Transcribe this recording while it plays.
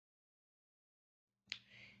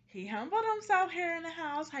He humbled himself here in the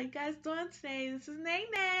house. How you guys doing today? This is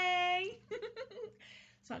Nay.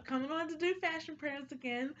 So I'm coming on to do fashion prayers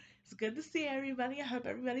again. It's good to see everybody. I hope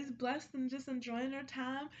everybody's blessed and just enjoying their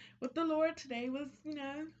time with the Lord. Today was,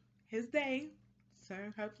 his day. So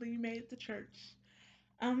hopefully you made it to church.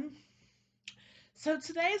 Um, so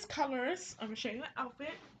today's colors, I'm gonna show you the outfit.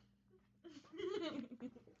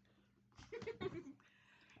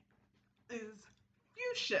 Is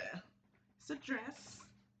fuchsia. It's a dress.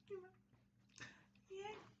 Yeah.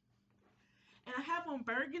 And I have on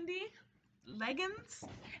burgundy leggings,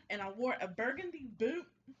 and I wore a burgundy boot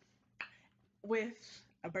with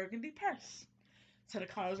a burgundy purse. So the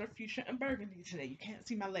colors are fuchsia and burgundy today. You can't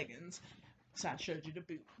see my leggings, so I showed you the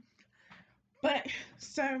boot. But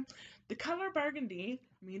so the color burgundy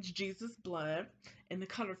means Jesus' blood, and the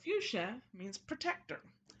color fuchsia means protector.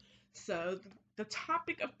 So the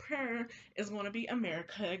topic of prayer is going to be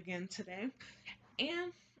America again today.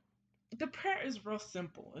 And the prayer is real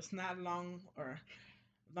simple. It's not long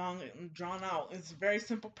and drawn out. It's very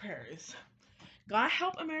simple prayers. God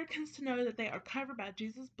help Americans to know that they are covered by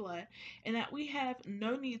Jesus' blood and that we have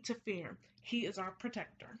no need to fear. He is our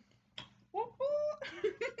protector.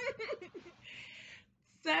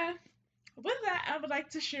 So, with that, I would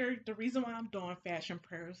like to share the reason why I'm doing fashion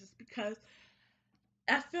prayers is because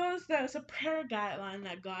I feel as though it's a prayer guideline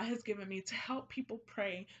that God has given me to help people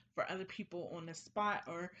pray for other people on the spot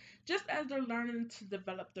or just as they're learning to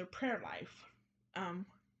develop their prayer life. Um,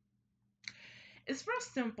 it's real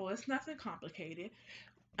simple, it's nothing complicated.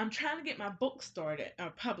 I'm trying to get my book started or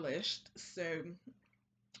published, so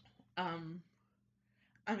um,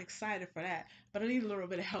 I'm excited for that. But I need a little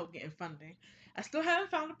bit of help getting funding. I still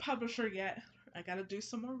haven't found a publisher yet. I got to do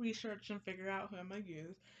some more research and figure out who I'm gonna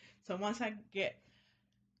use. So once I get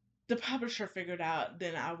the publisher figured out,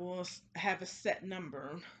 then I will have a set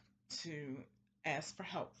number to ask for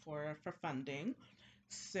help for funding.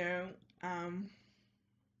 So um,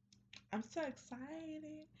 I'm so excited.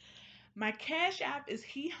 My Cash App is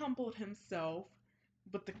He Humbled Himself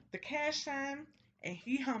with the cash sign and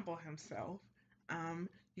He Humbled Himself.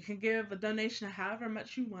 You can give a donation of however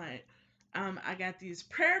much you want. I got these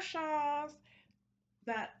prayer shawls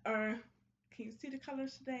that are. Can you see the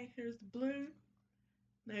colors today? Here's the blue.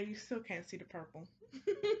 No, you still can't see the purple.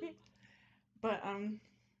 But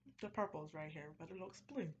the purple is right here, but it looks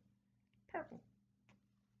blue. Purple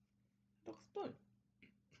looks blue.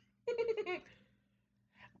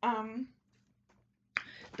 um,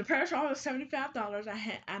 the prayer shawl is $75.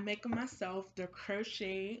 I make them myself. They're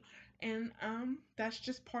crocheted, and that's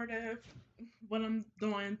just part of what I'm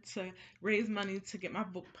doing to raise money to get my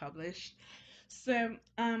book published. So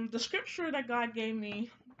the scripture that God gave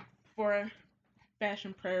me for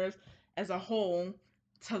fashion prayers as a whole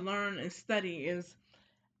to learn and study is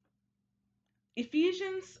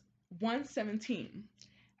Ephesians 1:17.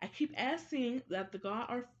 I keep asking that the God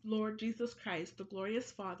our Lord Jesus Christ, the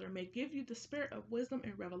glorious Father, may give you the spirit of wisdom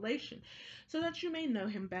and revelation so that you may know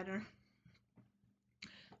him better.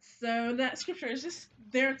 So that scripture is just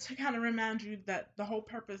there to kind of remind you that the whole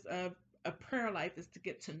purpose of a prayer life is to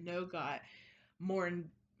get to know God more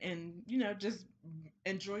and just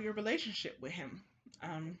enjoy your relationship with him.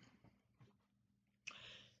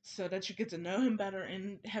 So that you get to know him better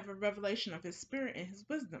and have a revelation of his spirit and his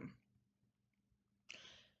wisdom.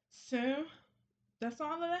 So that's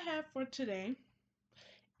all that I have for today.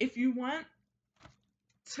 If you want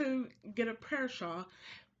to get a prayer shawl,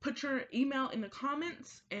 put your email in the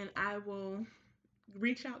comments and I will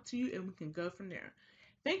reach out to you and we can go from there.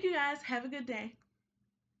 Thank you guys. Have a good day.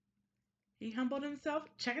 He humbled himself.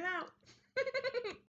 Check it out.